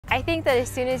I think that as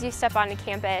soon as you step onto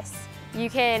campus, you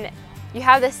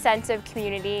have this sense of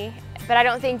community, but I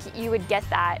don't think you would get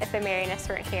that if the Marianists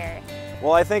weren't here.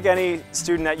 Well, I think any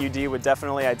student at UD would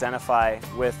definitely identify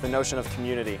with the notion of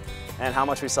community and how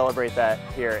much we celebrate that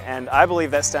here. And I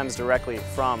believe that stems directly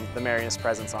from the Marianist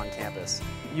presence on campus.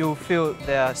 You feel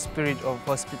their spirit of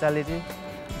hospitality,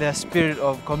 their spirit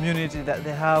of community that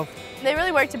they have. They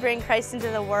really work to bring Christ into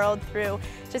the world through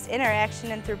just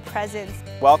interaction and through presence.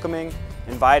 Welcoming,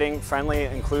 inviting, friendly,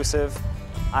 inclusive.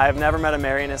 I've never met a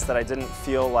Marianist that I didn't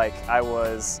feel like I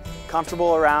was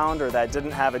comfortable around or that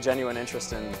didn't have a genuine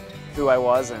interest in who I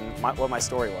was and what my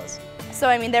story was. So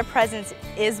I mean, their presence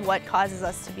is what causes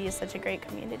us to be such a great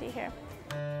community here.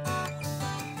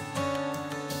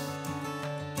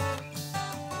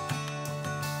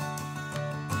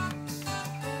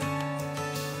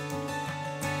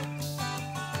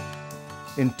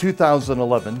 In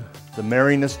 2011, the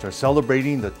Marianists are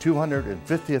celebrating the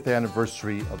 250th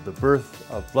anniversary of the birth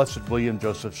of Blessed William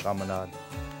Joseph Chaminade,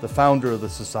 the founder of the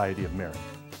Society of Mary.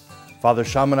 Father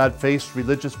Chaminade faced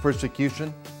religious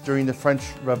persecution during the French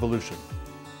Revolution.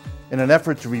 In an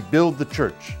effort to rebuild the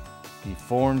church, he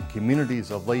formed communities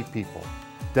of lay people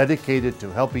dedicated to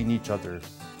helping each other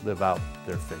live out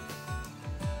their faith.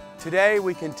 Today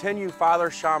we continue Father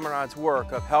Chaminade's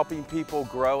work of helping people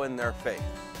grow in their faith.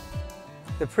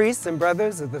 The priests and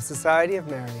brothers of the Society of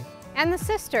Mary, and the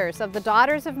sisters of the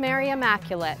Daughters of Mary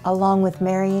Immaculate, along with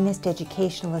Marianist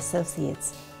educational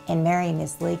associates and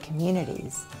Marianist lay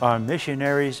communities, are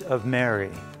missionaries of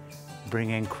Mary,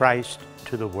 bringing Christ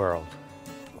to the world.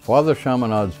 Father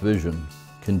Chaminade's vision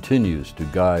continues to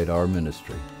guide our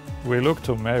ministry. We look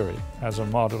to Mary as a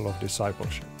model of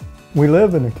discipleship. We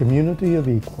live in a community of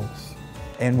equals.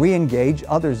 And we engage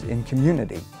others in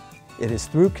community. It is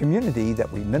through community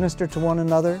that we minister to one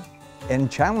another and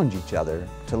challenge each other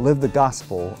to live the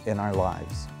gospel in our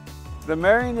lives. The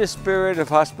Marianist spirit of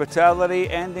hospitality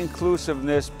and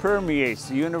inclusiveness permeates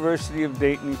the University of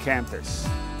Dayton campus.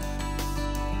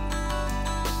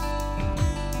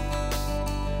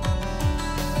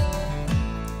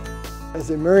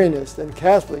 As a Marianist and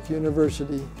Catholic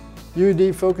university,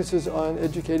 UD focuses on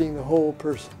educating the whole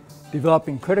person,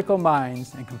 developing critical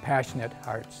minds and compassionate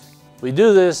hearts. We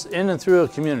do this in and through a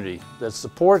community that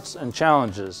supports and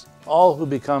challenges all who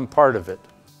become part of it.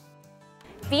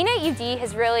 Being at UD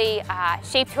has really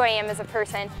shaped who I am as a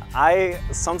person. I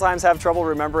sometimes have trouble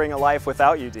remembering a life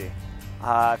without UD.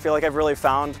 I feel like I've really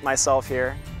found myself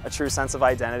here, a true sense of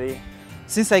identity.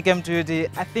 Since I came to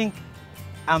UD, I think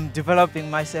I'm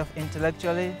developing myself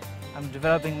intellectually, I'm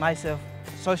developing myself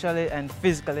socially and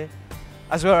physically,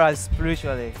 as well as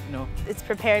spiritually, It's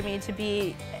prepared me to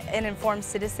be an informed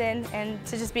citizen and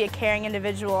to just be a caring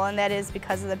individual, and that is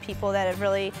because of the people that have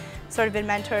really sort of been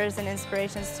mentors and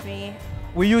inspirations to me.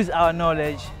 We use our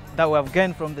knowledge that we have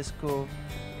gained from the school,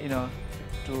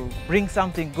 to bring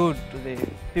something good to the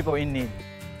people in need.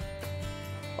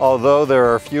 Although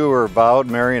there are fewer vowed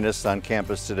Marianists on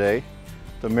campus today,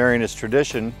 the Marianist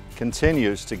tradition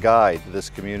continues to guide this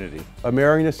community. A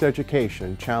Marianist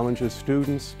education challenges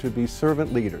students to be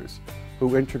servant leaders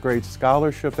who integrate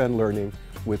scholarship and learning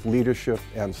with leadership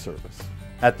and service.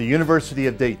 At the University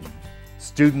of Dayton,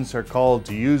 students are called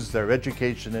to use their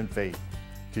education and faith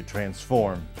to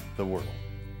transform the world.